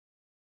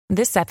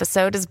This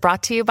episode is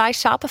brought to you by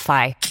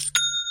Shopify.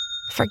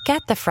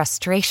 Forget the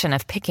frustration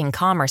of picking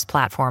commerce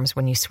platforms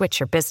when you switch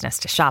your business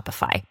to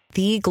Shopify,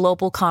 the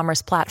global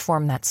commerce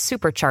platform that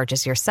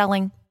supercharges your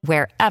selling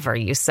wherever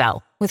you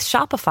sell. With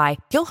Shopify,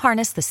 you'll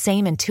harness the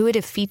same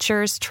intuitive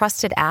features,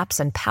 trusted apps,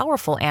 and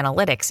powerful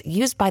analytics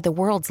used by the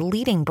world's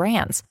leading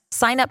brands.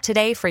 Sign up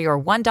today for your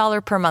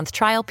 $1 per month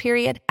trial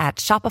period at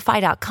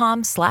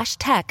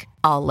shopify.com/tech,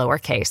 all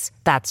lowercase.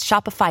 That's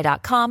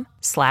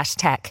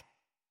shopify.com/tech.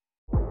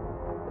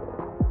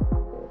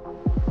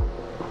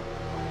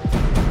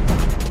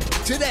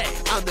 Today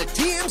on the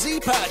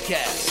TMZ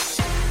Podcast.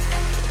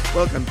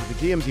 Welcome to the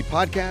TMZ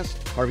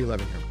Podcast. Harvey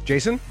Levin here.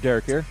 Jason?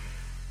 Derek here.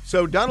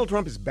 So Donald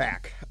Trump is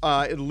back,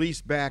 at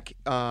least back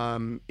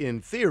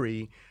in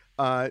theory.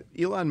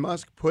 Elon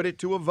Musk put it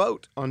to a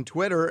vote on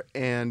Twitter,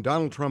 and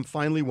Donald Trump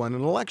finally won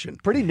an election.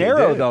 Pretty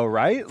narrow, though,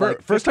 right?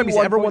 First time he's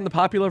ever won the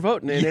popular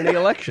vote in any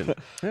election.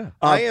 Yeah.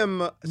 I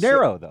am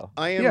narrow, though.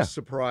 I am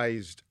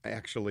surprised,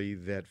 actually,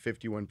 that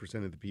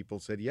 51% of the people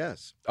said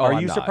yes.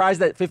 Are you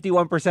surprised that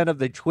 51% of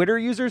the Twitter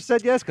users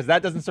said yes? Because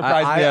that doesn't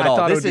surprise me at all.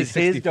 Thought This it would is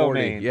be his 60-40.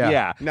 domain.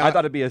 Yeah. Now, I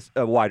thought it'd be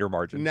a wider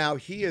margin. Now,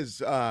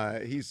 he's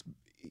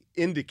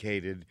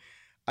indicated,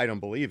 I don't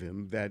believe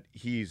him, that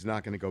he's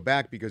not going to go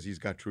back because he's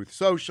got Truth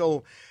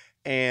Social,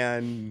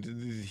 and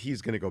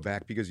he's going to go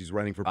back because he's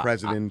running for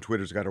president.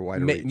 Twitter's got a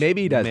wider reach.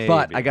 Maybe he does, Maybe.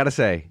 but I got to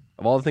say,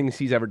 of all the things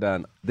he's ever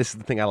done, this is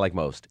the thing I like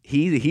most.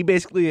 He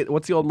basically,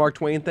 what's the old Mark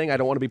Twain thing? I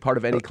don't want to be part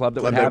of any club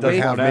that would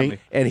have me.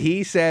 And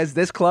he says,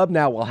 this club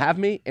now will have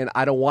me, and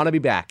I don't want to be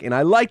back. And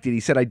I liked it. He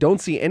said, I don't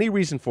see any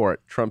reason for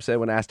it, Trump said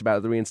when asked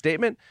about the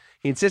reinstatement.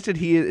 He insisted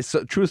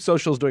Truth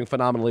Social is doing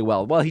phenomenally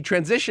well. Well, he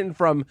transitioned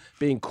from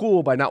being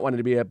cool by not wanting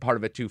to be a part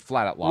of it to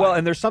flat out lie. Well,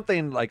 and there's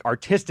something like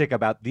artistic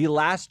about the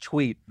last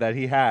tweet that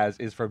he has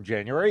is from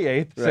January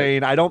 8th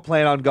saying, I don't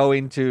plan on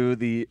going to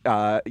the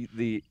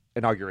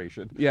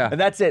inauguration. Yeah. And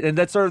that's it. And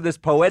that's sort of this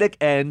poetic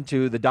end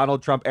to the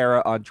Donald Trump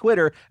era on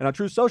Twitter and on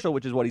Truth Social,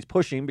 which is what he's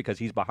pushing because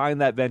he's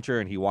behind that venture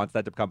and he wants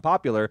that to become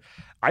popular.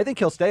 I think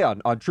he'll stay on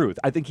Truth.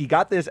 I think he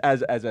got this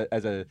as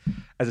a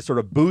sort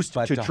of boost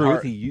to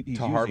Truth. He's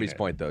to Harvey's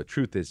point, though,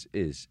 Truth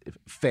is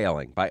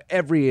failing. By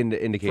every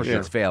indication,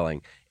 it's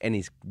failing. And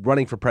he's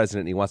running for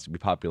president and he wants to be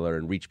popular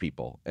and reach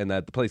people. And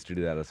that the place to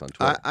do that is on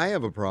Twitter. I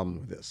have a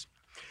problem with this.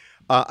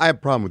 I have a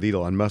problem with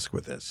Elon Musk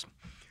with this.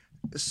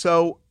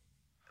 So,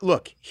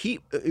 look,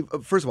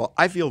 first of all,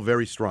 I feel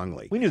very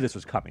strongly. We knew this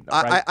was coming,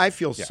 though, right? I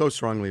feel so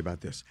strongly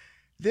about this.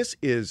 This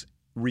is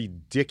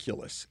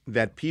ridiculous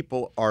that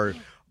people are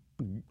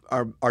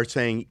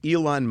saying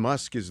Elon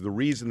Musk is the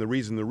reason.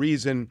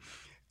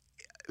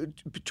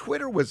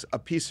 Twitter was a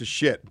piece of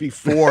shit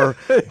before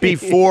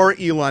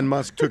Elon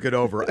Musk took it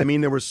over. I mean,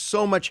 there was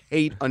so much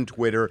hate on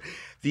Twitter.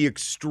 The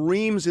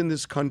extremes in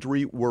this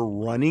country were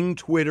running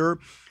Twitter.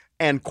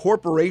 And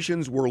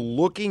corporations were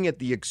looking at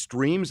the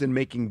extremes and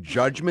making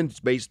judgments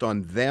based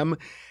on them.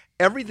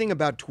 Everything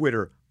about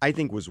Twitter, I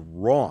think, was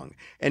wrong.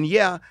 And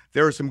yeah,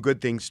 there are some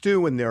good things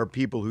too, and there are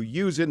people who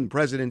use it, and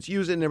presidents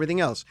use it, and everything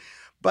else.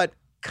 But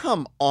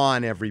come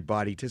on,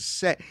 everybody, to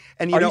say.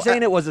 And Are you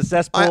saying it was a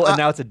cesspool and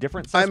now it's a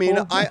different cesspool? I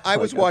mean, I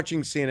was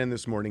watching CNN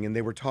this morning, and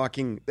they were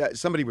talking.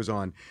 Somebody was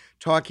on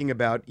talking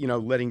about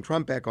letting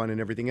Trump back on and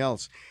everything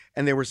else,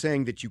 and they were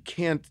saying that you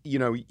can't.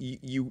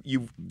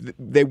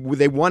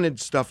 They wanted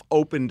stuff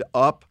opened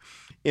up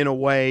in a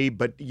way,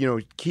 but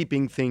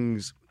keeping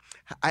things.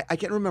 I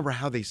can't remember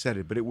how they said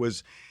it, but it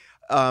was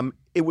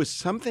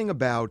something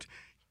about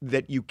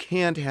that you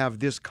can't have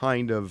this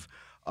kind of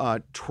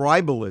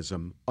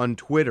tribalism on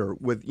Twitter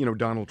with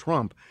Donald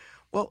Trump.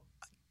 Well,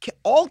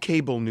 all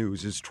cable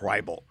news is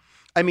tribal.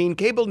 I mean,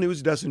 cable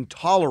news doesn't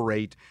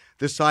tolerate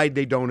the side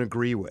they don't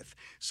agree with.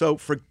 So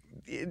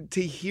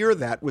to hear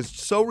that was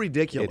so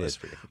ridiculous. It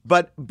is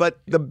ridiculous.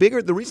 But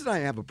the reason I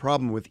have a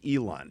problem with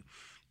Elon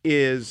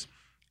is,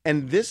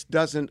 and this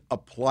doesn't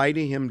apply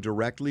to him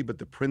directly, but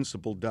the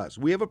principle does.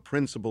 We have a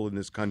principle in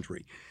this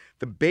country.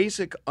 The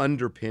basic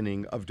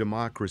underpinning of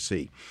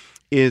democracy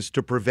is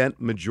to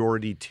prevent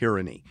majority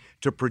tyranny,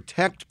 to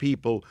protect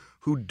people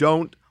who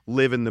don't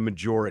live in the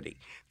majority.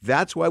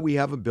 That's why we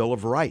have a Bill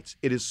of Rights.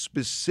 It is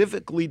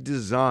specifically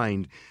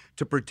designed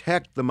to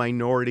protect the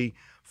minority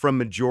from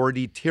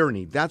majority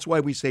tyranny. That's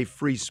why we say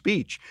free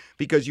speech,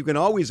 because you can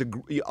always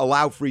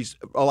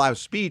allow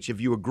speech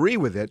if you agree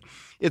with it.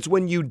 It's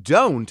when you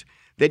don't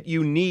that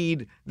you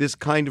need this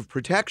kind of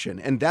protection.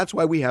 And that's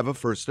why we have a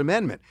First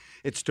Amendment.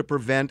 It's to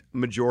prevent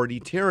majority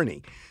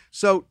tyranny.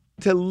 So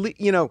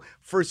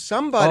for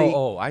somebody...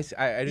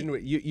 I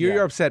didn't...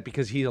 You're upset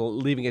because he's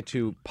leaving it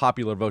to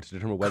popular vote to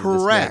determine whether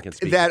this man can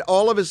speak. That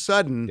all of a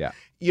sudden,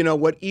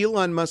 what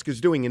Elon Musk is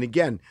doing, and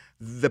again,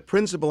 the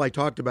principle I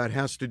talked about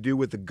has to do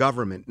with the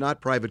government, not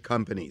private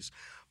companies.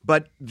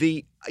 But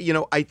I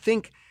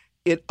think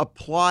it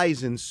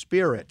applies in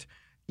spirit.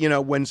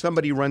 When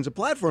somebody runs a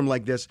platform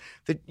like this,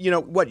 that,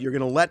 you're going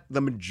to let the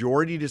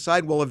majority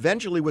decide? Well,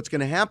 eventually what's going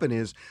to happen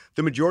is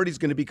the majority is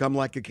going to become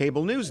like a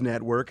cable news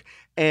network,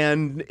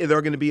 and there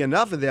are going to be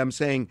enough of them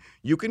saying,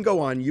 you can go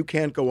on, you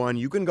can't go on,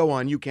 you can go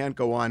on, you can't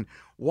go on.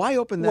 Why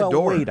open that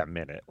door? Wait a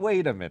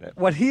minute.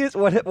 What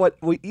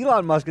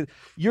Elon Musk is,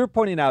 you're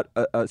pointing out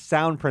a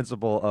sound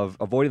principle of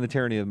avoiding the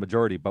tyranny of the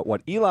majority, but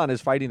what Elon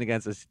is fighting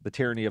against is the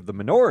tyranny of the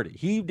minority.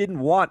 He didn't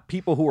want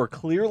people who are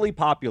clearly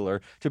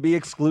popular to be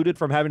excluded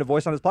from having a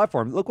voice on his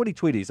platform. Look what he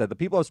tweeted. He said, "The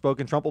people have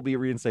spoken. Trump will be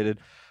reinstated.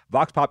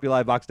 Vox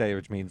populi, vox Dei,"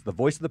 which means the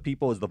voice of the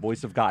people is the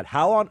voice of God.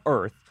 How on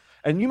earth?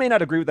 And you may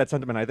not agree with that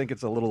sentiment. I think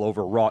it's a little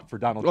overwrought for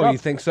Donald Trump. Oh, you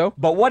think so?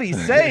 But what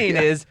he's saying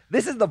is,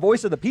 this is the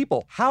voice of the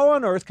people. How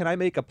on earth can I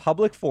make a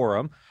public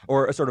forum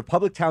or a sort of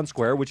public town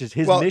square, which is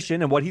his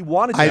mission and what he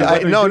wanted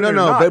to do?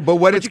 No. But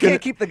what it's you can't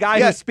keep the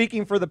guy who's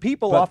speaking for the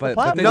people off the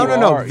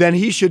platform. No. Then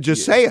he should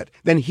just say it.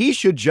 Then he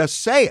should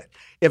just say it.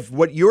 If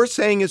what you're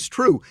saying is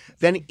true,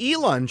 then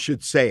Elon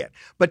should say it.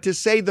 But to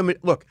say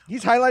look,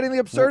 he's highlighting the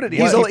absurdity.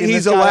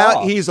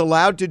 He's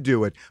allowed to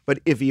do it. But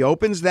if he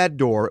opens that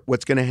door,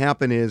 what's going to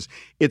happen is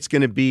it's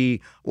going to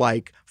be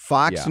like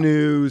Fox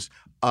News,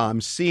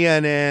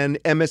 CNN,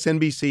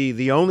 MSNBC.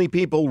 The only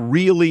people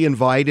really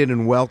invited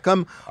and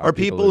welcome are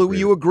people who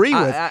you agree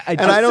with. I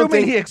don't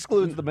think he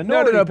excludes the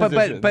minority. No. But what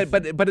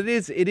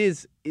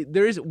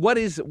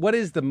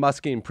is the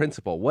Muskian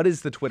principle? What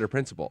is the Twitter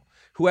principle?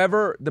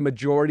 Whoever the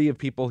majority of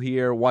people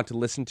here want to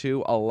listen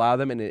to, I'll allow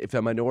them. And if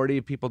a minority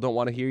of people don't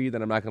want to hear you,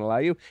 then I'm not going to allow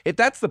you. If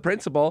that's the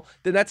principle,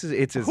 then it's his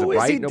right. Who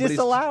is he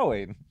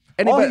disallowing?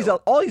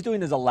 All he's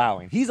doing is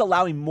allowing. He's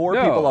allowing more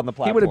people on the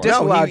platform. He would have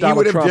disallowed He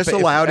would have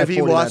disallowed if he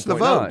lost the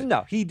vote.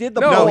 No, he did the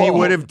No, he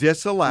would have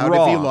disallowed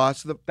if he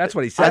lost the. That's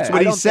what he said. That's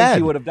what he said. Think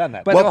he would have done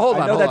that. But hold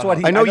on. That's what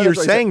he. I know you're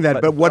saying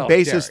that, but what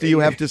basis do you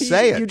have to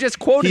say it? You just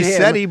quoted him. He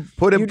said he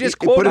put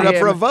it up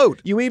for a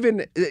vote. You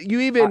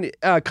even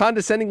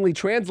condescendingly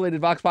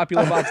translated Vox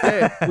Populi, Vox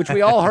Dei, which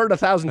we all heard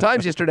 1,000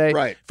 times yesterday,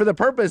 right? For the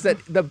purpose that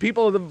the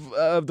people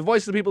of the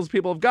voice of the people is the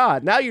people of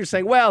God. Now you're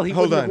saying, well, he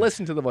wouldn't have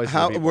listened to the voice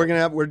of the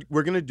people.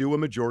 We're gonna do a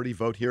majority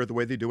vote here the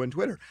way they do on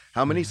Twitter.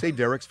 How many say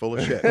Derek's full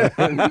of shit?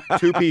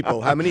 2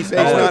 people. How many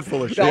say he's not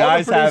full of shit?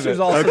 Guys have it.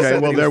 Okay,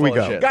 well there we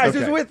go. Guys,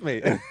 who's with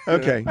me?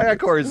 Okay, I got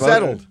Corey's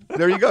settled.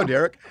 There you go,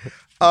 Derek.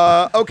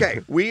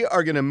 Okay, we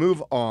are going to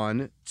move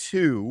on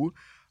to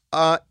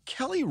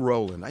Kelly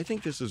Rowland. I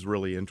think this is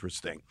really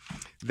interesting.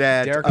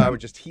 That Derek and I were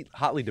just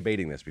hotly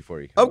debating this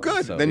before you. Oh,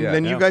 good. So,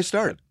 then you guys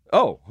start.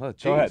 Oh,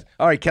 go ahead.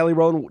 All right, Kelly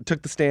Rowland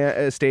took the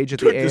stage at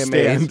the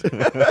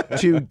AMAs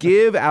to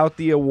give out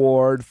the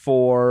award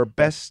for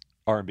best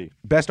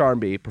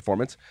R&B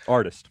performance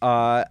artist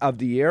of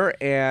the year,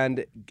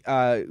 and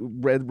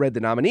read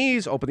the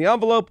nominees, opened the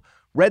envelope,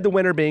 read the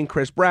winner being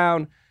Chris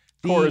Brown.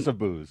 Chorus of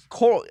boos.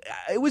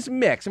 It was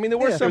mixed. I mean, there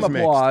was some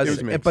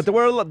applause, but there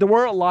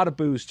were a lot of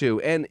boos too.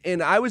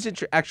 And I was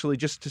actually,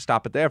 just to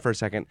stop it there for a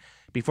second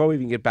before we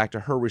even get back to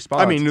her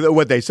response. I mean,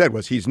 what they said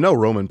was he's no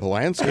Roman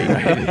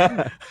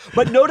Polanski,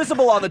 but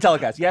nonoticeable on the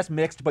telecast. Yes,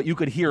 mixed, but you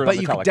could hear it. But on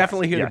the you telecast. Could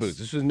definitely hear the boos.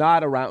 This was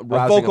not a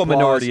vocal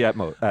minority at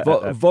most.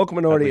 Vocal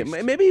minority,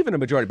 maybe even a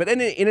majority. But in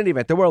any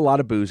event, there were a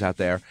lot of boos out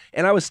there,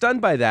 and I was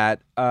stunned by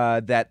that.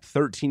 That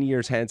 13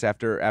 years hence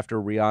after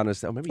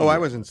Rihanna's. I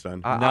wasn't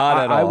stunned.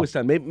 Not at all. I was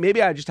stunned.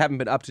 Maybe I just haven't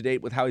been up to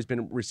date with how he's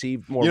been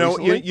received more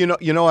recently.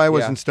 You know, I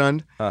wasn't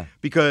stunned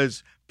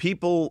because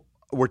people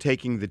were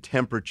taking the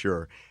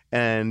temperature,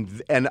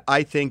 and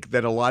I think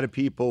that a lot of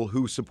people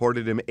who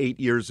supported him 8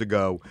 years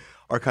ago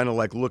are kind of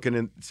like looking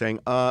and saying,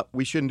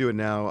 we shouldn't do it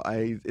now.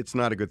 It's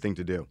not a good thing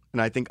to do.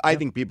 And I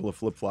think people have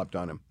flip-flopped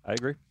on him. I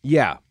agree.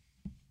 Yeah.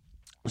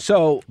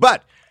 So,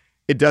 but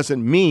it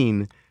doesn't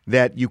mean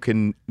that you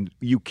can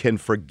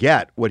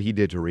forget what he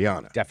did to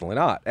Rihanna. Definitely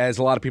not, as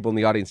a lot of people in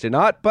the audience did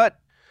not. But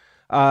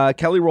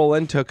Kelly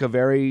Rowland took a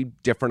very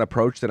different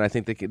approach than I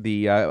think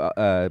the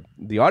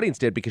audience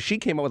did, because she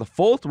came up with a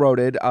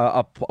full-throated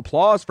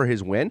applause for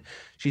his win.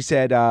 She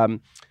said.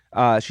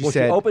 She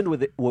opened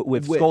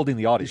with scolding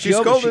the audience. She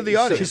scolded the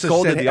audience. She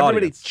scolded the everybody,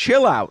 audience.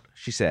 Chill out,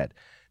 she said.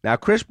 Now,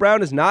 Chris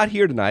Brown is not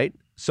here tonight,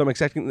 so I'm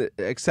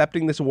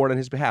accepting this award on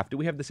his behalf. Do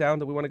we have the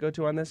sound that we want to go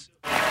to on this?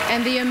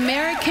 And the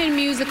American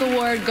Music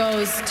Award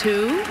goes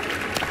to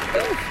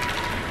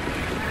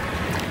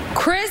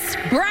Chris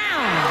Brown.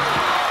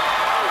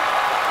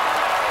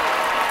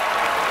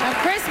 Now,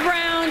 Chris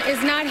Brown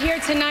is not here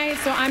tonight,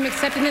 so I'm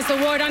accepting this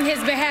award on his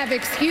behalf.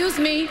 Excuse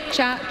me,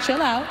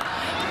 chill out.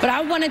 But I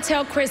want to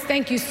tell Chris,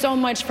 thank you so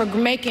much for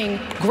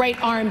making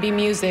great R&B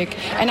music.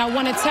 And I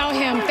want to tell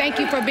him, thank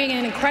you for being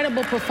an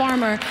incredible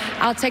performer.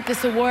 I'll take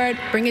this award,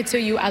 bring it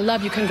to you. I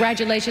love you.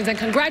 Congratulations. And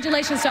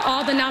congratulations to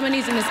all the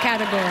nominees in this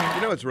category.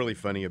 You know what's really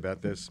funny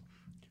about this?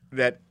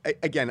 That,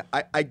 again,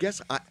 I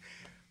guess,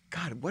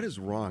 God, what is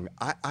wrong?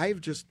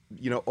 I've just,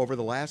 over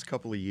the last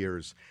couple of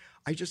years,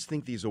 I just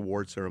think these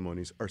award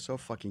ceremonies are so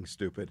fucking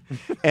stupid.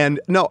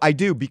 And no, I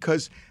do,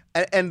 because,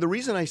 and the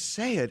reason I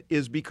say it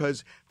is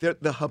because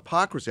the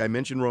hypocrisy. I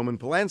mentioned Roman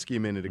Polanski a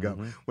minute ago.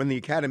 Mm-hmm. When the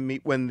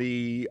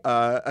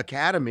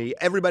Academy,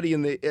 everybody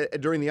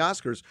during the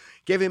Oscars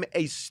gave him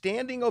a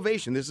standing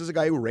ovation. This is a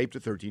guy who raped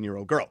a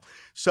 13-year-old girl.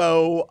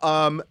 So,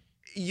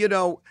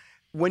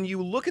 when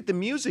you look at the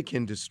music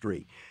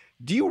industry,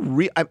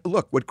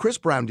 look, what Chris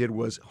Brown did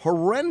was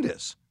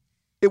horrendous.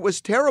 It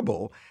was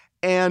terrible.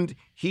 and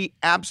he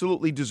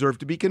absolutely deserved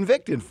to be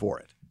convicted for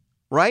it,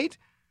 right?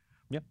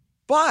 Yeah.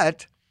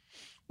 But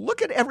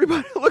look at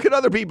everybody, look at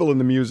other people in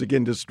the music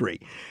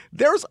industry.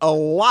 There's a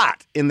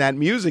lot in that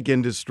music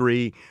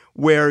industry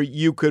where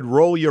you could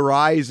roll your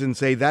eyes and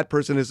say that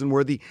person isn't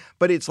worthy,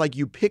 but it's like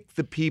you pick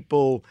the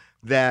people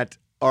that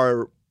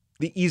are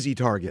the easy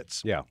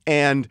targets. Yeah.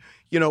 And,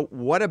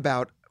 what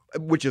about,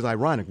 which is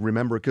ironic,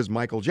 remember, because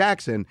Michael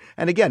Jackson,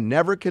 and again,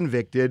 never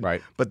convicted,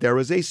 right. But there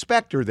was a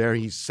specter there.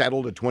 He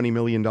settled a $20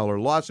 million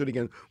lawsuit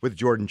again with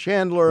Jordan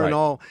Chandler and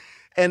all.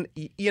 And,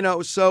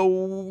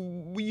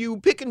 so you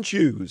pick and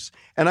choose.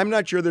 And I'm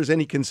not sure there's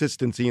any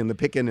consistency in the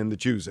picking and the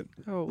choosing.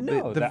 Oh,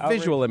 the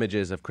visual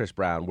images of Chris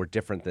Brown were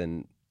different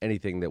than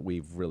anything that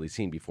we've really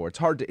seen before. It's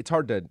hard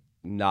to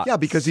not. Yeah,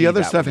 because the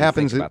other stuff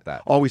happens.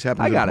 Always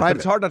happens. I got in it. private. But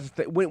it's hard not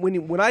to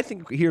when I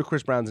hear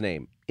Chris Brown's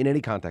name in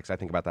any context, I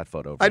think about that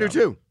photo. I do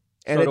too.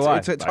 And it's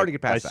hard to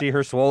get past I that. see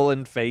her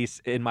swollen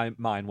face in my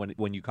mind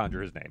when you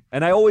conjure his name.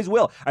 And I always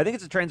will. I think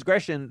it's a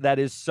transgression that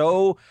is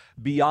so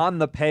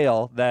beyond the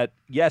pale that,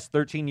 yes,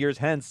 13 years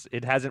hence,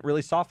 it hasn't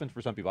really softened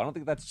for some people. I don't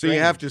think that's So you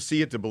have to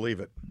see it to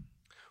believe it.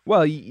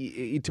 Well,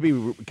 to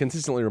be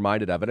consistently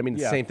reminded of it. I mean,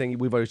 it's the same thing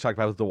we've always talked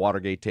about with the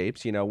Watergate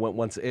tapes.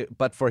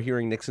 But for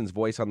hearing Nixon's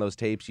voice on those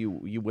tapes, you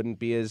wouldn't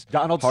be as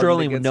Donald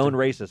Sterling, known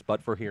racist,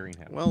 but for hearing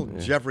him. Well,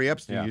 Jeffrey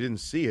Epstein, you didn't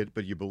see it,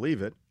 but you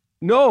believe it.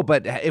 No,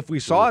 but if we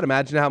saw it,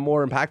 imagine how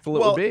more impactful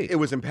it would be. It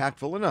was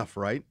impactful enough,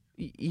 right?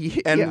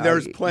 And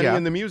there's plenty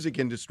in the music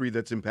industry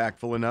that's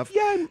impactful enough.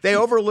 Yeah. They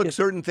overlook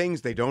certain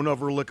things. They don't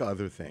overlook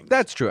other things.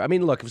 That's true. I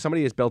mean, look, if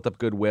somebody has built up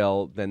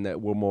goodwill, then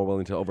we're more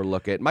willing to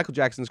overlook it. Michael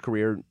Jackson's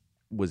career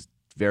was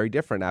very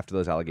different after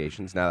those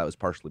allegations. Now, that was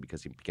partially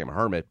because he became a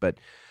hermit, but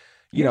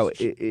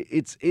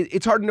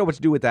it's hard to know what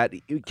to do with that.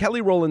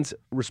 Kelly Rowland's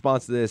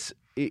response to this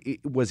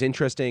was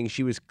interesting.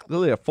 She was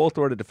clearly a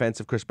full-throated defense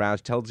of Chris Brown.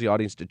 She tells the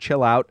audience to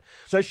chill out.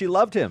 So she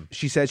loved him.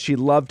 She said she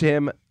loved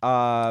him.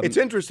 It's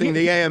interesting.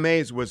 The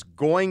AMAs was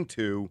going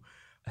to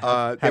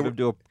have him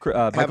do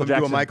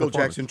a Michael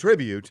Jackson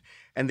tribute,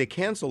 and they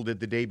canceled it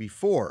the day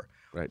before.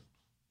 Right.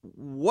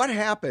 What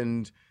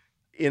happened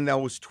in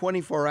those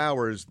 24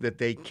 hours that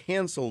they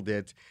canceled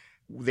it?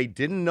 They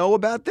didn't know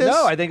about this?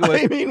 No, I think it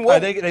was. I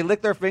think they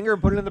licked their finger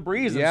and put it in the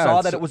breeze and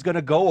saw that it was going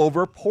to go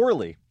over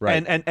poorly.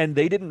 Right. And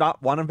they did not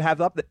want him to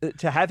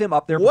have him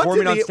up there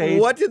performing on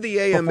stage. What did the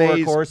AMAs before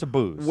a chorus of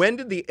booze? When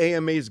did the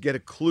AMAs get a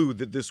clue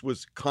that this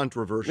was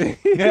controversial?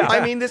 Yeah.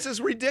 I mean, this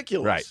is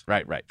ridiculous.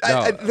 Right.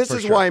 This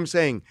is why I'm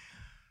saying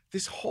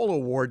this whole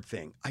award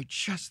thing, I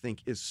just think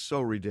is so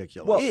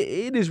ridiculous. Well,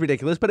 it is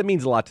ridiculous, but it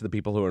means a lot to the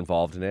people who are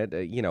involved in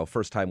it.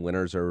 First-time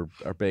winners are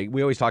big.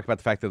 We always talk about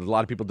the fact that a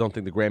lot of people don't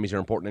think the Grammys are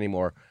important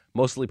anymore.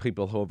 Mostly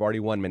people who have already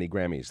won many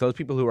Grammys. Those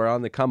people who are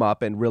on the come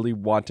up and really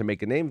want to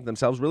make a name for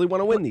themselves really want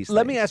to win these things.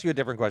 Let me ask you a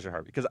different question,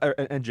 Harvey,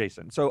 and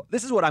Jason. So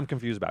this is what I'm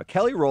confused about.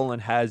 Kelly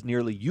Rowland has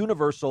nearly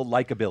universal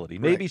likability.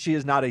 Maybe she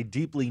is not a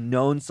deeply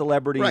known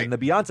celebrity in the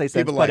Beyonce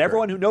sense, but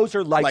everyone who knows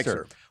her likes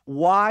her.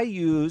 Why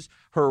use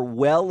her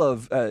well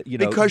of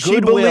because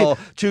goodwill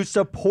to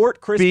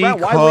support Chris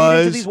Brown? Why wade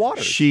into these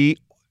waters?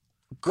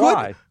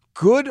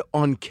 Good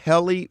on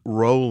Kelly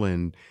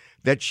Rowland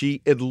that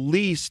she at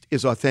least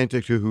is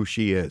authentic to who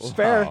she is.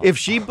 Fair. If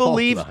she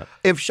believes,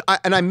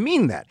 and I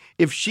mean that,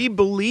 if she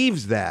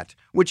believes that,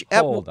 which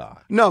Hold on.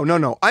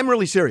 No, I'm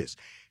really serious.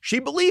 She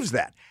believes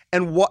that.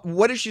 And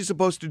what is she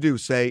supposed to do?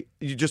 Say,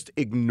 you just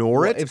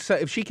ignore it?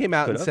 If she came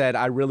out and said,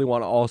 I really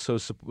want to also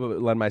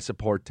lend my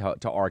support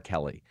to R.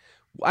 Kelly,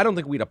 I don't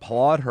think we'd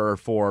applaud her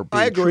for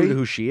being true to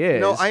who she is.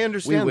 No, I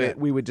understand that.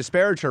 We would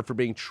disparage her for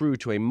being true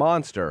to a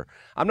monster.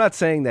 I'm not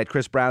saying that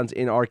Chris Brown's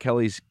in R.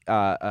 Kelly's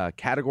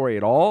category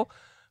at all.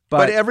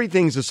 But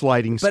everything's a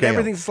sliding scale. But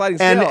everything's a sliding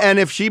scale. And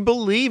if she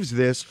believes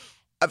this,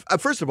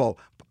 first of all,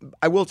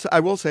 I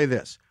will say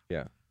this.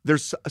 Yeah.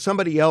 There's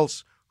somebody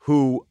else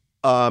who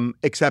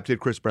accepted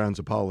Chris Brown's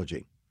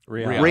apology.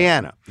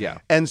 Rihanna. Yeah.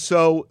 And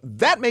so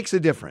that makes a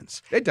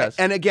difference. It does.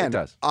 And again, it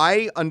does.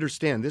 I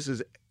understand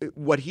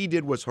what he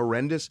did was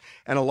horrendous.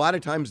 And a lot of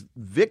times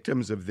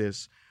victims of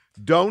this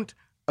don't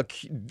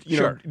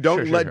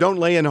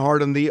lay in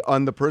hard on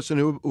the person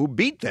who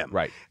beat them.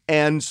 Right.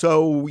 And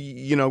so,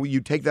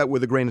 you take that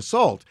with a grain of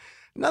salt.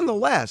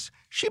 Nonetheless,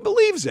 she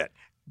believes it.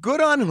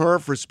 Good on her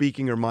for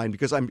speaking her mind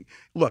because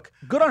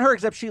good on her,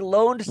 except she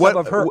loaned some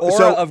of her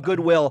aura of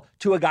goodwill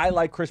to a guy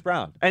like Chris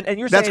Brown. And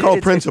you're saying that's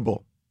called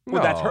principle.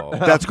 Well, that's her.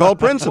 That's called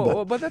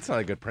principle. But that's not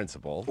a good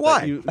principle.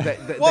 Why?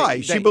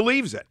 Why? She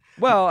believes it.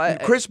 Well,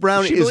 Chris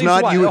Brown is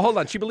not what? you. Hold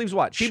on. She believes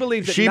what? She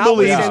believes that she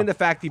notwithstanding the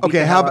fact he beat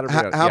the hell out of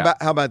her.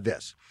 How about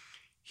this?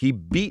 He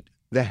beat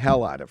the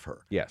hell out of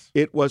her. Yes.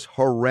 It was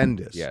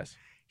horrendous. Yes.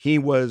 He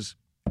was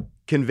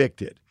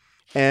convicted.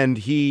 And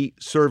he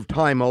served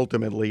time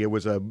ultimately. It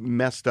was a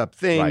messed up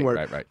thing.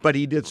 Right. But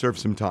he did serve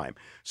some time.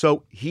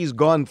 So he's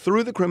gone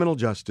through the criminal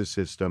justice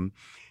system.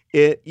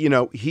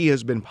 He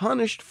has been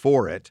punished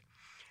for it.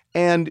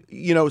 And,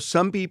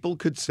 some people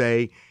could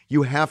say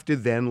you have to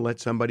then let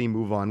somebody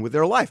move on with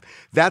their life.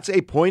 That's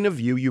a point of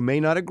view. You may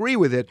not agree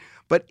with it,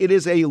 but it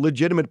is a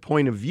legitimate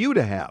point of view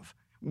to have,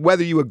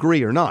 whether you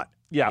agree or not.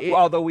 Yeah,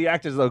 although we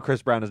act as though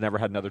Chris Brown has never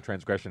had another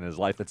transgression in his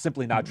life. That's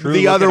simply not true.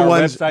 The Look other at our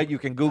ones, website, you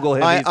can Google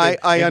him. I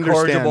understand.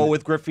 Incorrigible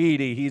with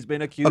graffiti. He's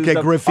been accused. Okay,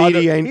 of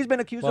graffiti other, ain't. He's been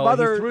accused Well, of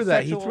other.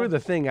 he threw the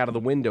thing out of the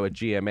window at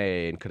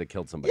GMA and could have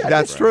killed somebody. Yeah,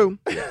 that's true.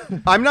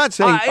 I'm not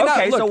saying.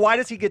 Okay, look, so why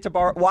does he get to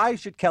borrow? Why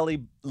should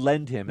Kelly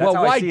lend him? That's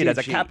how why I see it, did as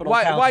a she? capital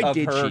Why count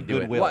did of her she do it?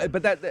 goodwill.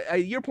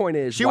 But your point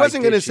is she why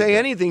wasn't did going to she say do it?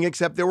 anything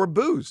except there were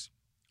boos.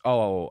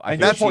 Oh, I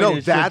And think your point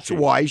is, that's should she?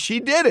 why she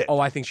did it.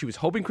 Oh, I think she was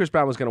hoping Chris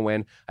Brown was going to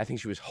win. I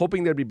think she was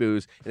hoping there'd be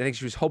booze, and I think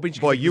she was hoping she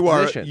could Boy, keep you his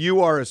are position.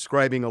 you are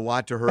ascribing a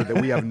lot to her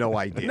that we have no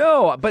idea.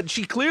 No, but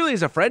she clearly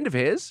is a friend of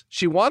his.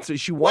 She wants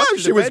it. She Well, wants. to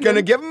she was defend going to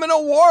him. give him an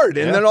award,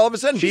 and then all of a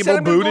sudden She people said,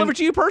 "I'm going booed to him. deliver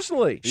to you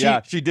personally."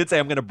 Yeah, she did say,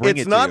 "I'm going to bring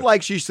it." It's to not you.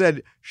 like she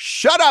said,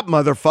 "Shut up,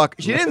 motherfucker."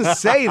 She didn't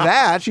say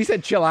that. She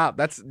said, "Chill out."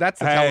 That's the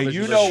Hey,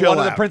 television. you know, Chill one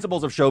of the out.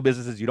 principles of show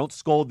business is you don't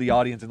scold the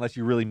audience unless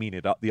you really mean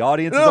it. The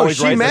audience No, is always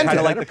she right. meant Kind it.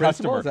 of like Is the that a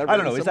principle? customer. Is that I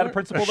don't know. really Is that a similar?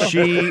 principle? Though?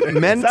 She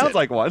meant Sounds it.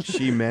 like one.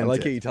 She I meant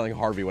like it. you telling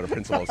Harvey what a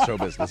principle of show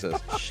business is.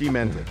 She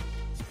meant it.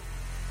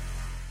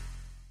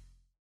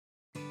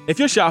 If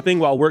you're shopping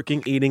while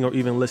working, eating, or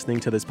even listening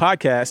to this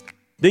podcast,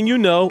 then you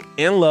know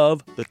and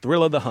love the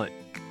thrill of the hunt.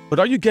 But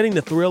are you getting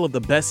the thrill of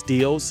the best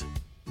deals?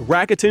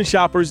 Rakuten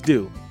shoppers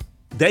do.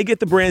 They get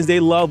the brands they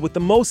love with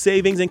the most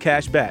savings and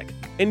cash back.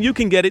 And you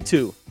can get it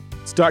too.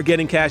 Start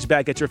getting cash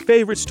back at your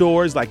favorite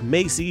stores like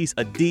Macy's,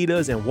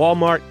 Adidas, and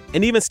Walmart,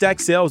 and even stack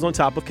sales on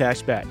top of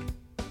cash back.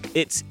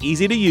 It's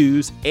easy to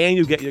use, and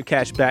you get your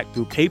cash back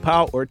through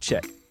PayPal or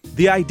check.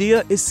 The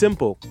idea is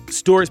simple.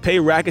 Stores pay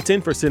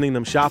Rakuten for sending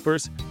them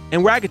shoppers,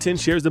 and Rakuten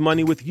shares the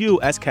money with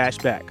you as cash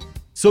back.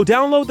 So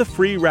download the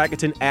free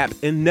Rakuten app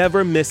and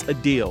never miss a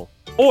deal.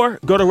 Or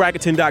go to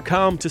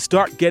Rakuten.com to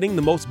start getting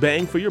the most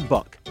bang for your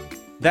buck.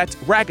 That's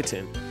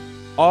Rakuten.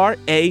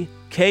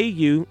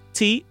 Rakuten.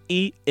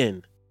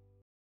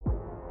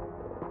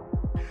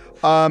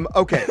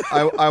 Okay,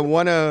 I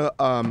want to.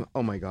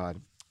 Oh my God,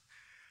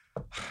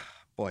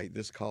 boy,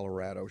 this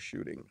Colorado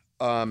shooting.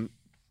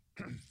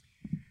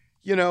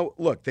 You know,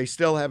 look, they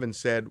still haven't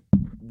said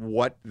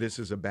what this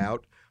is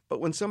about. But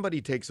when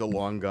somebody takes a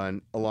long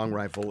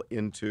rifle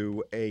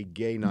into a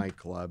gay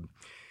nightclub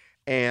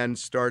and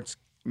starts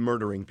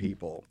murdering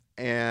people,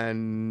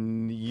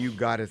 and you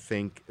got to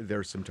think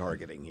there's some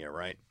targeting here,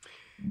 right?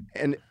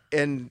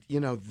 And you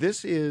know,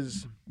 this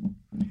is,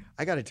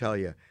 I got to tell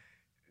you,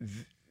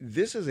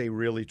 this is a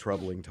really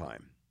troubling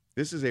time.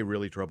 This is a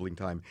really troubling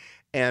time.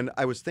 And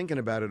I was thinking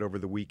about it over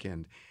the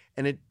weekend,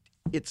 and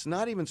it's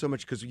not even so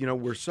much because, you know,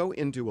 we're so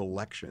into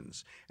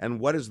elections and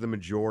what does the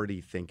majority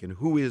think and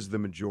who is the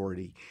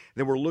majority.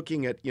 Then we're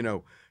looking at, you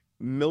know,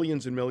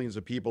 millions and millions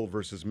of people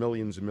versus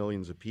millions and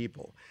millions of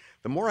people.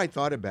 The more I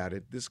thought about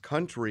it, this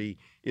country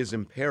is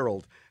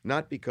imperiled,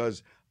 not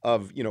because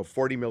of, you know,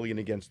 40 million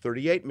against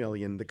 38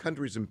 million. The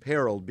country's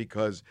imperiled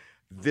because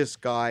this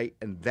guy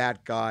and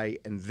that guy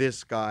and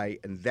this guy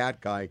and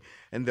that guy,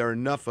 and there are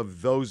enough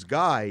of those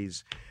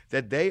guys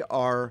that they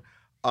are,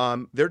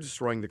 they're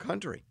destroying the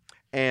country.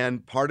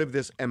 And part of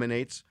this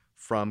emanates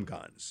from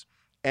guns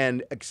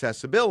and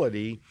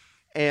accessibility.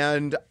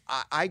 And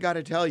I got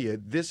to tell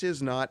you, this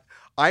is not,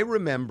 I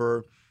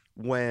remember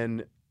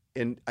when,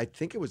 I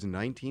think it was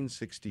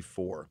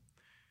 1964,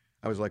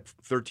 I was like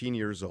 13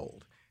 years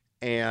old,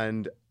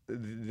 and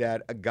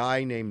that a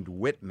guy named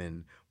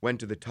Whitman went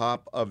to the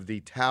top of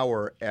the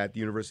tower at the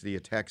University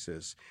of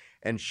Texas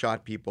and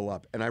shot people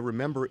up. And I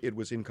remember it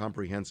was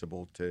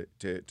incomprehensible to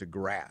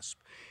grasp.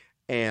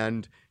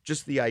 And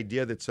just the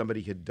idea that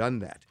somebody had done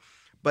that.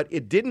 But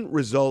it didn't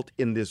result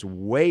in this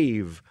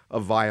wave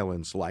of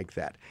violence like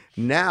that.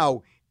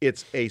 Now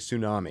it's a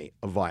tsunami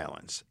of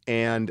violence.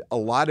 And a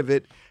lot of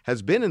it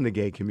has been in the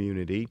gay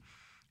community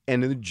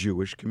and in the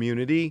Jewish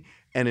community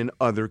and in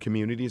other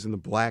communities, in the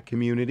black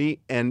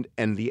community and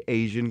the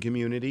Asian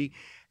community.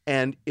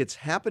 And it's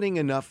happening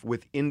enough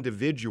with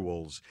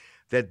individuals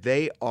that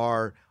they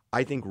are,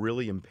 I think,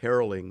 really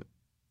imperiling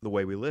the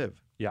way we live.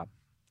 Yeah.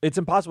 It's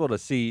impossible to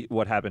see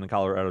what happened in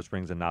Colorado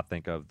Springs and not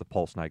think of the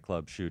Pulse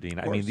nightclub shooting.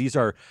 I mean,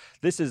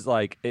 this is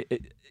like,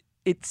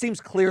 it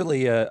seems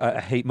clearly a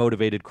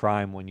hate-motivated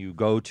crime when you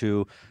go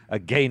to a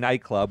gay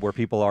nightclub where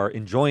people are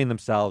enjoying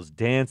themselves,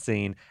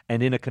 dancing,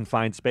 and in a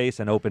confined space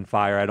and open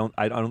fire. I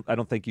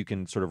don't think you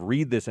can sort of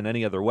read this in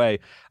any other way.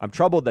 I'm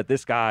troubled that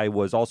this guy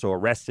was also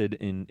arrested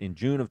in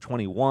June of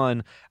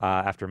 21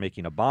 after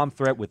making a bomb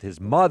threat with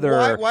his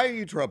mother. Why are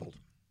you troubled?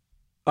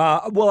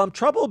 Well, I'm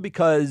troubled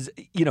because,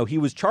 you know, he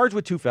was charged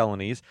with 2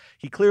 felonies.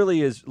 He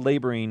clearly is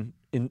laboring,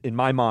 in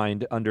my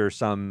mind, under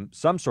some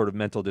sort of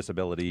mental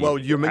disability. Well,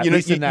 at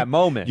least in that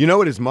moment. You know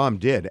what his mom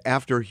did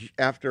after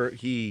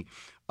he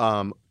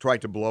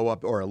tried to blow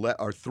up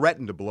or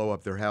threatened to blow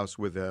up their house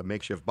with a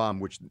makeshift bomb,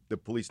 which the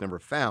police never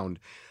found.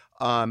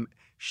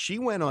 She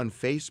went on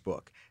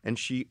Facebook and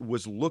she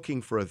was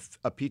looking for a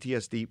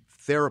PTSD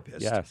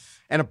therapist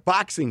and a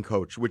boxing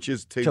coach, which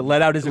is to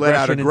let out his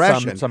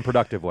aggression in some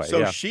productive way.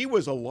 So she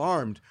was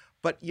alarmed.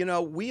 But, you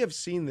know, we have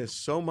seen this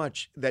so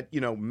much that, you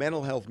know,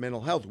 mental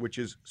health, which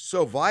is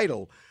so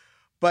vital.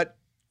 But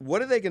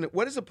what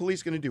is the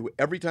police going to do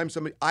every time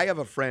I have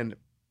a friend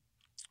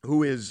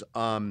who is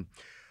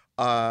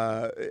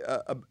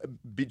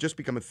just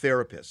become a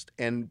therapist,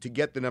 and to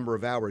get the number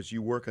of hours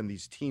you work on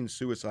these teen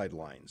suicide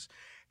lines,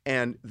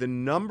 and the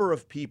number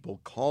of people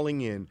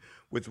calling in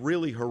with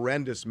really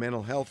horrendous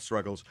mental health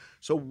struggles.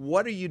 So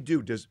what do you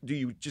do? Do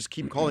you just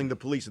keep calling the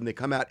police and they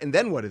come out, and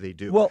then what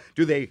do? Well,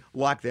 do they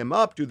lock them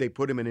up? Do they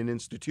put them in an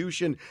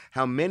institution?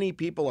 How many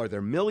people? Are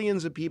there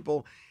millions of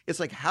people? It's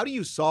like, how do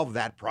you solve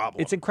that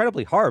problem? It's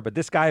incredibly hard, but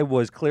this guy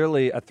was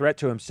clearly a threat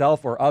to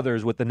himself or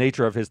others with the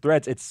nature of his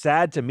threats. It's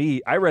sad to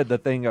me. I read the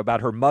thing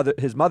about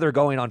his mother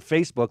going on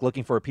Facebook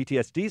looking for a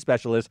PTSD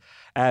specialist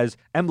as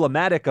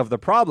emblematic of the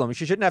problem.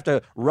 She shouldn't have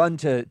to run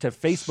to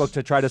Facebook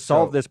to try to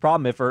solve this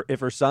problem if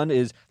her son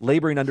is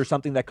laboring under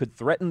something that could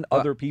threaten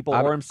other people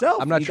or himself.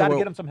 I'm not you sure. got to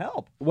get him some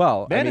help.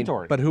 Well,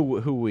 mandatory. But who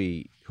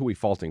we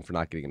faulting for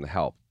not getting him the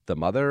help? The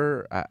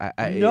mother?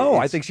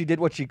 I think she did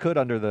what she could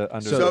under the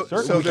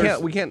circumstances. So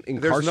we can't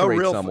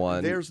incarcerate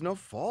someone. There's no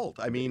fault.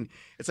 I mean,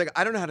 it's like,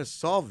 I don't know how to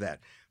solve that.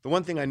 The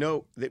one thing I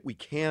know that we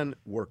can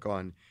work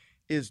on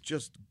is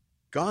just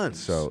guns.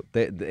 So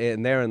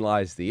and therein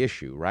lies the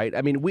issue, right?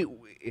 I mean,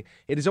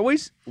 it is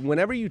always,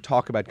 whenever you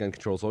talk about gun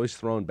control, it's always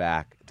thrown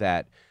back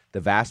that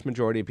the vast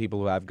majority of people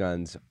who have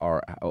guns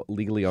are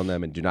legally own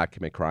them and do not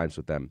commit crimes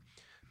with them.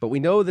 But we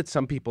know that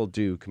some people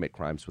do commit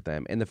crimes with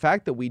them. And the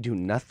fact that we do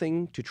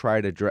nothing to try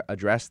to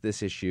address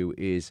this issue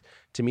is,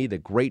 to me, the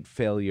great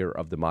failure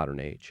of the modern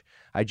age.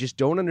 I just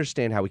don't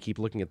understand how we keep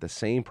looking at the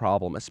same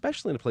problem,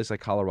 especially in a place like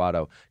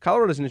Colorado.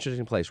 Colorado is an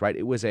interesting place, right?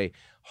 It was a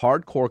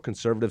hardcore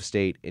conservative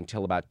state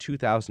until about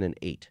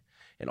 2008.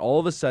 And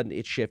all of a sudden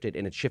it shifted,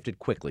 and it shifted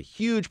quickly.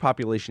 Huge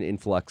population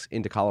influx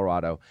into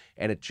Colorado,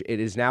 and it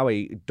is now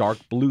a dark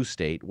blue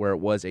state where it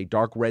was a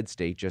dark red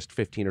state just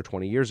 15 or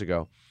 20 years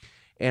ago.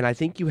 And I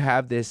think you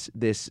have this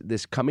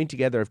coming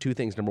together of two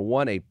things. Number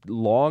one, a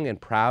long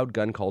and proud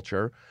gun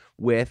culture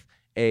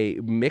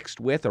mixed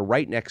with or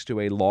right next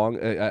to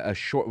a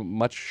short,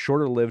 much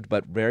shorter lived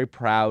but very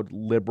proud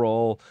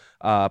liberal,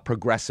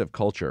 progressive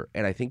culture.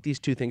 And I think these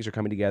two things are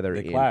coming together.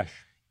 They clash.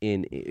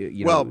 And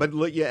you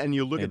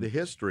look at the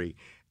history,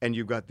 and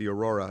you've got the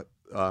Aurora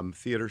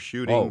theater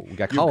shooting. Oh, we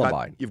got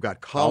Columbine. You've got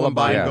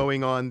Columbine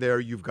going on there.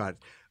 You've got,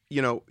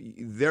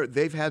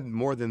 they've had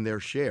more than their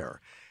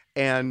share.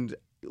 And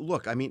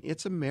look, I mean,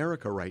 it's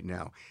America right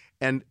now.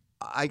 And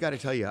I got to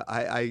tell you,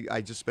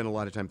 I just spent a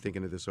lot of time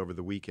thinking of this over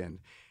the weekend,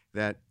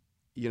 that,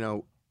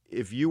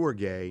 if you were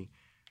gay,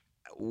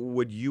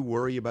 would you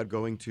worry about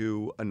going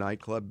to a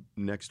nightclub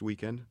next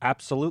weekend?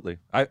 Absolutely.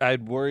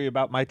 I'd worry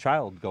about my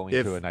child going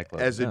to a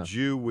nightclub. As a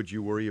Jew, would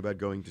you worry about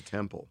going to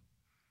temple?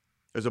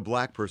 As a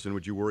black person,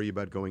 would you worry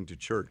about going to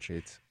church?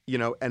 And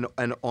on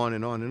and on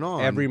and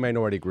on. Every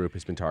minority group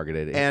has been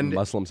targeted. And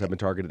Muslims have been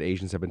targeted.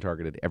 Asians have been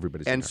targeted.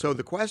 Everybody's been targeted. So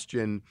the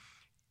question,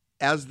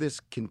 as this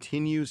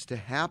continues to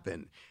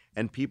happen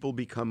and people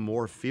become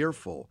more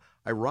fearful,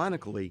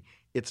 ironically,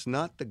 it's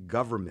not the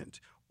government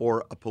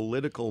or a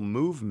political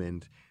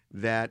movement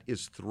that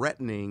is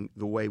threatening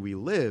the way we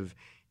live.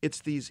 It's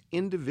these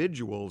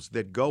individuals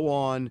that go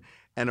on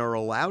and are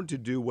allowed to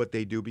do what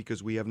they do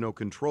because we have no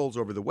controls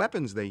over the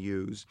weapons they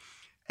use,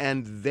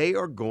 and they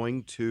are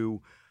going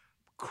to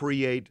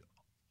create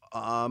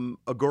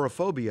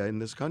agoraphobia in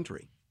this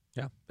country.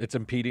 Yeah, it's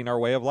impeding our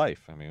way of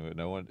life. I mean,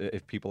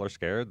 if people are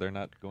scared, they're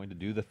not going to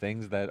do the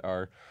things that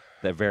are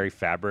the very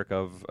fabric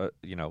of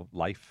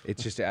life.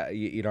 It's just I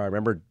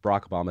remember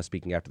Barack Obama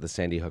speaking after the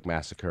Sandy Hook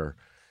massacre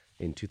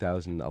in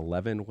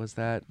 2011, was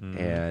that?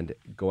 And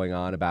going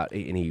on about,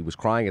 and he was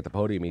crying at the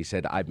podium. He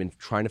said, "I've been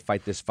trying to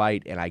fight this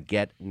fight, and I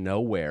get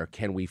nowhere.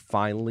 Can we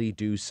finally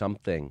do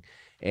something?"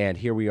 And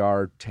here we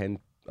are 10,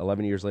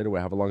 11 years later,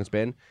 however long it's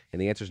been,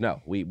 and the answer is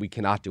no. We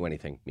cannot do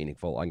anything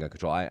meaningful on gun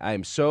control.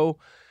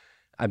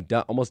 I'm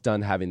almost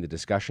done having the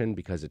discussion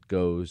because it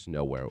goes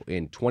nowhere.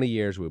 In 20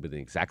 years, we'll be in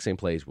the exact same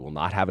place. We will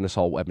not have an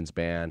assault weapons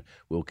ban.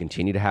 We will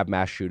continue to have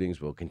mass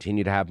shootings. We'll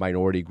continue to have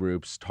minority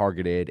groups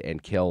targeted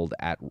and killed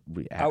at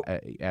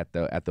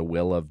the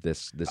will of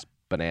this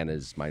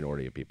bananas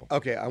minority of people.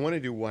 Okay, I want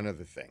to do one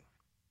other thing.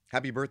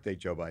 Happy birthday,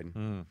 Joe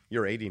Biden.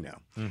 You're 80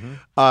 now.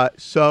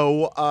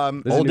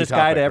 Mm-hmm. Oldest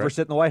guy to ever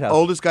sit in the White House.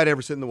 Oldest guy to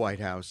ever sit in the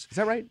White House. Is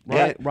that right?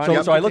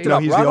 So I looked it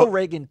up. Ronald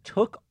Reagan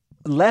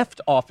left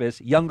office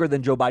younger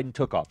than Joe Biden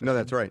took office. No,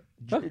 that's right.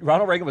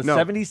 Ronald Reagan was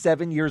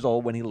 77 years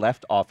old when he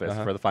left office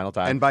for the final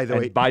time. And by the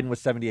way, Biden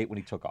was 78 when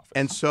he took office.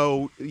 And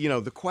so,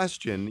 the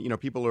question,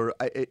 people are,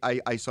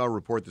 I saw a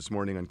report this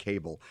morning on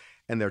cable,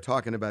 and they're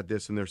talking about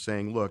this, and they're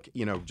saying, look,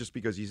 just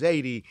because he's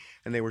 80,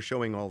 and they were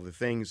showing all the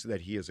things that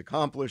he has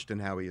accomplished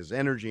and how he has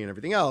energy and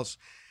everything else,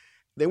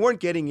 they weren't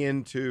getting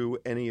into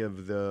any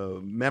of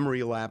the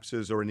memory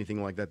lapses or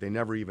anything like that. They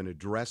never even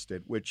addressed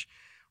it, which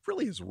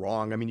really is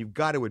wrong. I mean, you've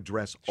got to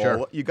address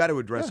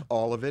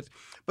all of it.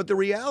 But the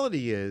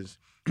reality is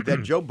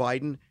that Joe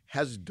Biden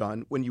has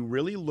done, when you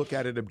really look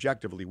at it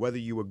objectively, whether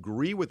you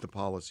agree with the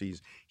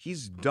policies,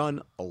 he's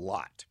done a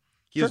lot.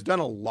 He has done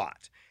a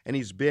lot. and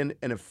he's been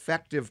an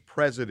effective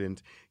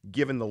president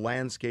given the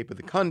landscape of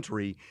the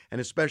country,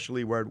 and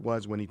especially where it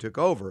was when he took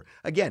over.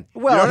 Again,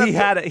 well, he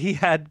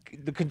had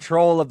the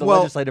control of the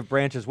legislative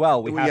branch as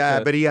well.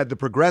 But he had the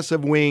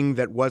progressive wing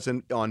that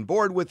wasn't on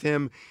board with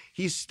him.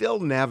 He still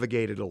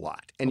navigated a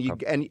lot, and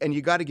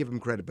you got to give him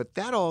credit. But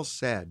that all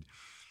said,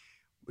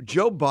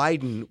 Joe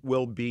Biden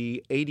will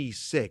be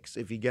 86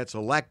 if he gets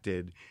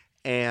elected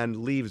and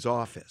leaves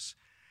office.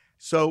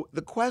 So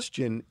the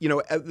question,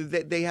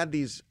 they had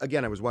these,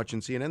 again, I was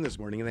watching CNN this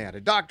morning, and they had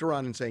a doctor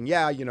on and saying,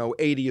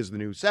 80 is the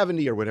new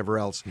 70 or whatever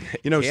else.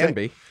 Can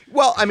be.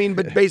 Well, I mean,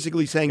 but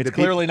basically saying it's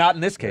clearly not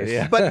in this case.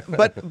 Yeah.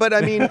 But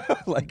I mean,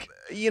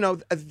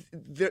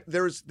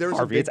 there's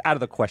Harvey, it's out of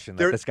the question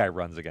that this guy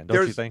runs again,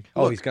 don't you think?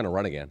 Oh, he's going to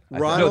run again.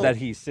 That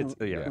he sits.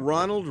 Yeah.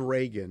 Ronald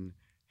Reagan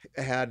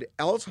had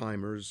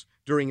Alzheimer's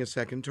during his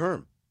second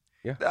term.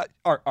 Yeah,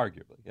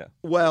 arguably, yeah.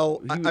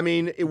 Well, I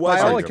mean, it was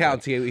by all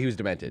accounts he was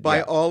demented.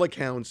 By all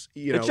accounts,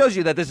 it shows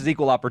you that this is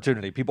equal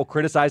opportunity. People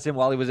criticize him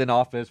while he was in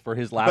office for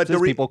his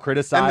lapses. People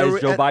criticize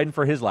Joe Biden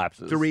for his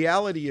lapses. The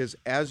reality is,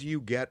 as you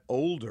get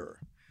older,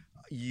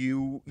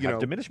 you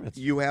have diminishments.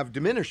 You have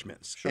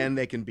diminishments, sure. And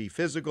they can be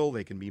physical,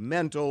 they can be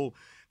mental,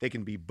 they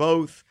can be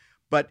both.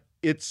 But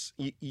it's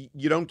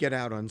you don't get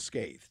out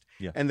unscathed.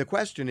 Yeah. And the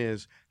question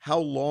is, how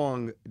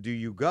long do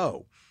you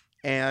go?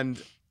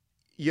 And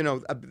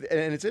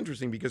and it's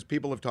interesting because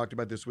people have talked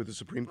about this with the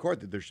Supreme Court,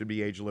 that there should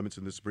be age limits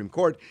in the Supreme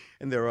Court.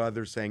 And there are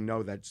others saying,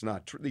 no, that's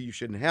not true. You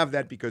shouldn't have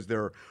that because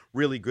there are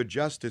really good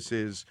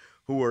justices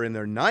who are in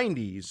their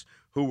 90s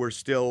who were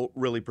still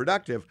really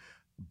productive.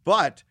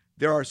 But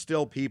there are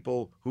still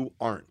people who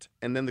aren't.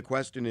 And then the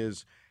question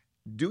is,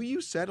 do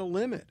you set a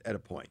limit at a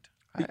point?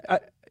 I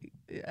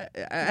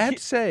have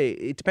to say,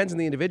 it depends on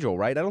the individual,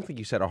 right? I don't think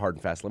you set a hard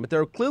and fast limit. There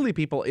are clearly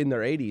people in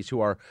their 80s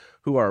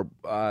who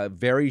are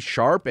very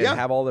sharp and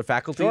have all their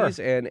faculties.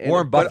 Sure. And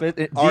Warren Buffett,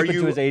 deep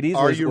into his 80s,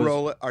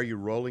 are you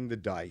rolling the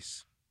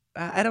dice?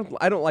 I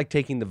don't like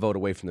taking the vote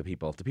away from the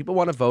people. If the people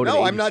want to vote,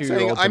 no, I'm not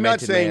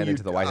saying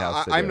into the White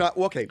House. I'm not.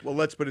 Okay, well,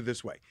 let's put it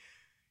this way: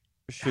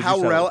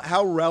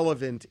 how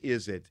relevant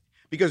is it?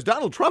 Because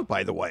Donald Trump,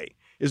 by the way,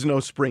 is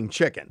no spring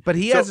chicken. But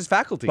he has his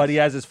faculties. But he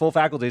has his full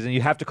faculties, and you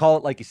have to call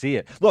it like you see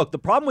it. Look, the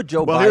problem with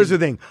Joe Biden... Well, here's the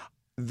thing.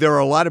 There are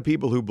a lot of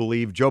people who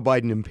believe Joe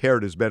Biden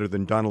impaired is better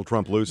than Donald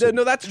Trump lucid.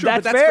 No, that's true.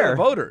 That's fair.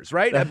 For voters,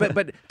 right?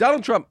 but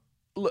Donald Trump,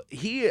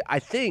 he, I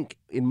think,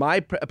 in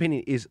my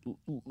opinion, is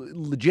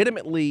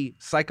legitimately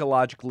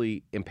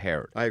psychologically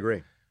impaired. I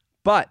agree.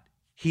 But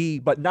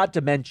not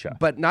dementia.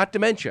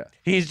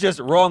 He's just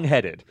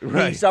wrong-headed.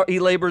 Right.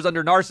 He labors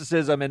under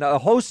narcissism and a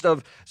host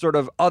of sort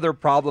of other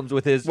problems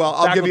with his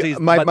faculties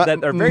that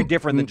are very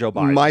different than Joe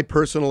Biden. My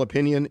personal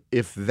opinion,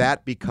 if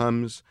that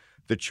becomes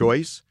the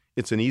choice,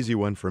 it's an easy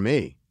one for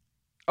me.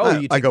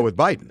 I go with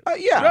Biden.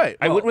 Yeah, right.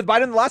 I went with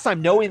Biden the last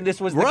time, knowing this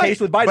was the case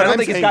with Biden. But I don't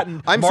think it's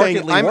gotten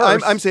markedly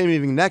worse. I'm saying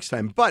even next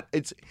time. But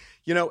it's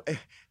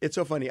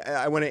so funny.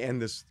 I want to end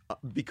this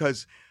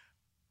because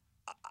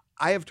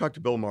I have talked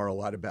to Bill Maher a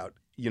lot about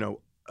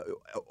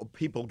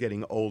people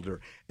getting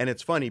older. And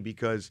it's funny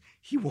because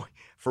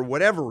for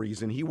whatever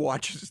reason, he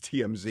watches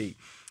TMZ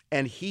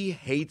and he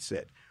hates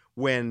it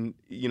when,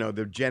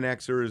 the Gen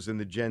Xers and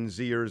the Gen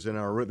Zers and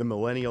the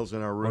millennials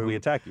in our room when we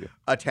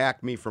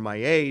attack me for my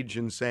age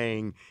and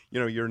saying,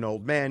 you're an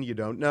old man, you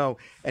don't know.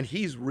 And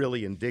he's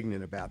really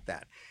indignant about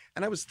that.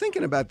 And I was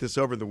thinking about this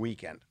over the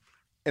weekend.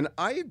 And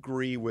I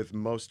agree with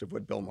most of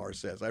what Bill Maher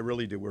says. I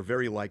really do. We're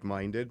very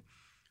like-minded.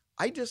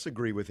 I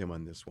disagree with him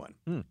on this one.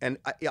 And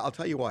I'll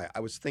tell you why.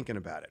 I was thinking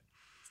about it.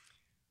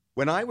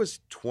 When I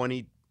was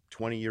 20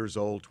 years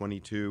old,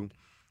 22,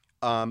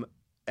 and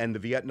the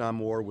Vietnam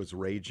War was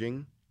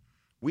raging,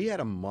 we had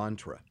a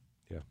mantra.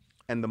 Yeah.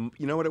 And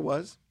you know what it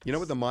was? You know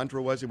what the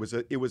mantra was? It was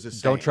a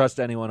saying. Don't trust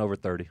anyone over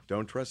 30.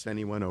 Don't trust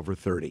anyone over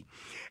 30.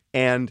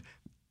 And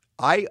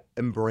I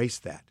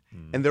embraced that.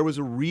 And there was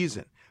a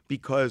reason.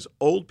 Because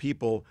old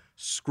people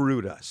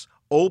screwed us.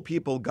 Old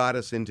people got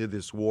us into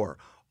this war.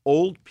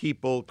 Old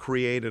people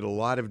created a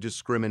lot of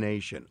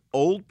discrimination.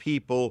 Old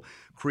people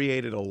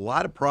created a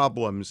lot of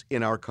problems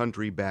in our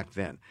country back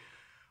then.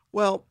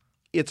 Well,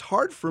 it's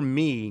hard for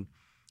me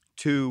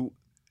to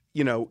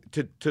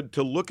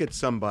look at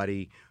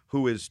somebody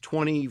who is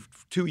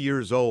 22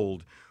 years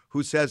old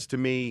who says to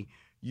me,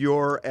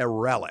 you're a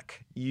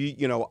relic.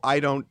 I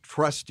don't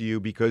trust you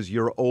because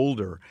you're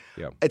older.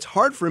 Yeah. It's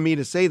hard for me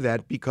to say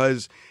that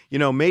because,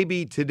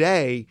 maybe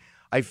today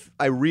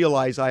I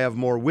realize I have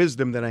more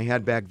wisdom than I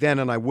had back then,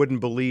 and I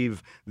wouldn't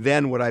believe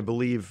then what I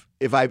believe.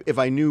 If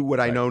I knew what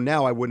I know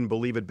now, I wouldn't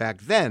believe it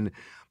back then.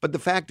 But the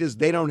fact is,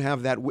 they don't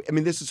have that. I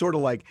mean, this is sort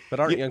of like.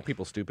 But aren't young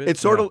people stupid? It's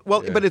sort of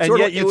but it's and sort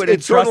yet of. You would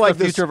it's entrust sort of like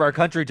the future of our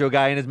country to a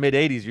guy in his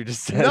mid-80s. You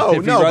just said no,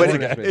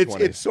 but it's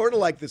it's sort of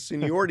like the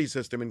seniority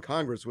system in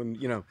Congress. When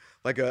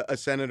like a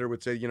senator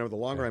would say, the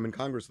longer I'm in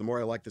Congress, the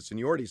more I like the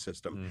seniority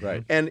system.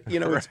 Right. And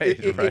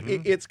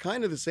it's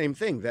kind of the same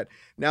thing. That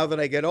now that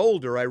I get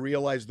older, I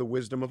realize the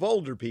wisdom of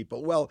older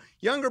people. Well,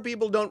 younger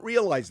people don't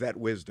realize that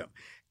wisdom.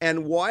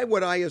 And why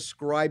would I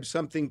ascribe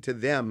something to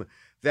them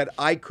that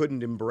I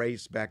couldn't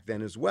embrace back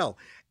then as well.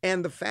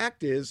 And the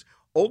fact is,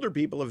 older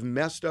people have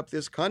messed up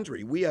this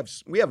country. We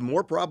have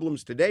more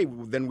problems today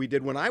than we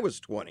did when I was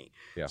 20.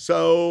 Yeah.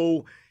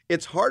 So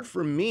it's hard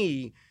for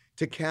me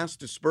to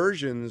cast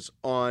aspersions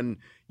on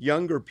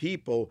younger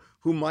people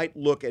who might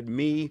look at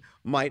me,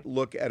 might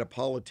look at a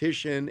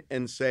politician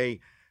and say,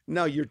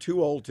 no, you're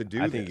too old to do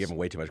this. I think you're giving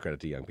way too much credit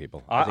to young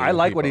people. I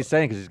like what he's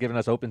saying because he's giving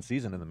us open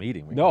season in the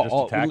meeting. We No, can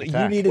just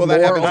attack. you needed Well, more.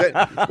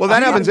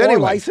 that happens more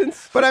anyway.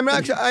 license? But I'm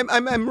actually,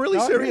 I'm really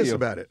No, I hear serious you.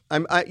 about it.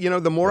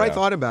 The more I Yeah.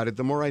 thought about it,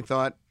 the more I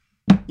thought,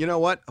 you know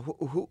what?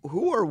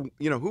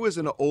 Who is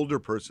an older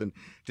person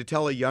to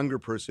tell a younger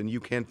person you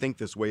can't think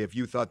this way if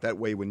you thought that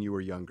way when you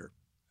were younger?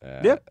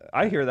 Yeah,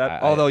 I hear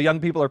that. Although young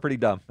people are pretty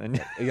dumb, and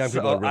Young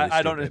people so are really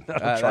I don't stupid.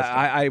 trust them.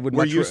 I would.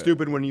 Were much you ra-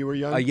 stupid when you were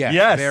young? Yes,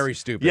 Yes, very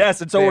stupid. Yes,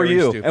 and so were Very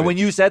you. stupid. And when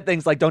you said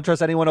things like "Don't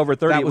trust anyone over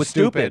 30," That it was was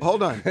stupid. stupid.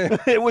 Hold on.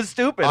 It was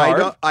stupid.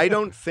 Harv. I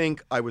don't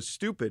think I was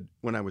stupid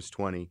when I was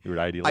 20. You were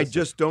I idealistic.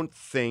 just don't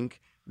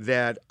think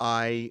that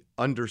I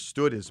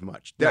understood as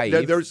much.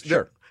 Naive,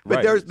 sure. But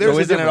Right. there's So a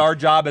isn't it difference. our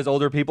job as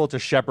older people to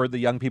shepherd the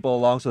young people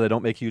along so they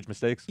don't make huge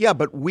mistakes? Yeah,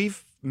 but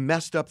we've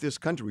messed up this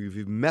country.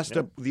 We've messed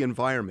up the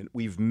environment.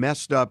 We've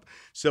messed up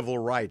civil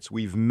rights.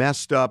 We've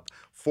messed up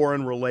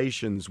foreign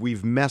relations.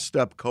 We've messed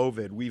up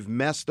COVID. We've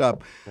messed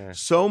up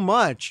so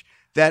much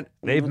that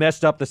They've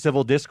messed up the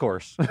civil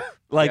discourse.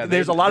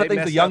 There's a lot of they things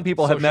the messed young up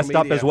people have social messed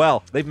up media. as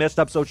well. They've messed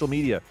up social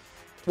media.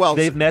 well,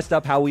 They've messed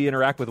up how we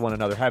interact with one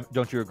another.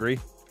 Don't you agree?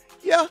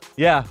 yeah.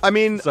 Yeah. I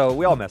mean, So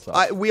we all mess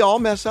up. we all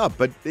mess up,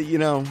 but I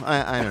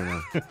don't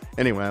know.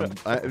 Anyway,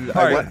 I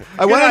right.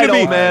 wanted night, to be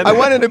old man. I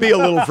wanted to be a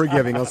little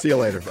forgiving. I'll see you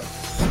later.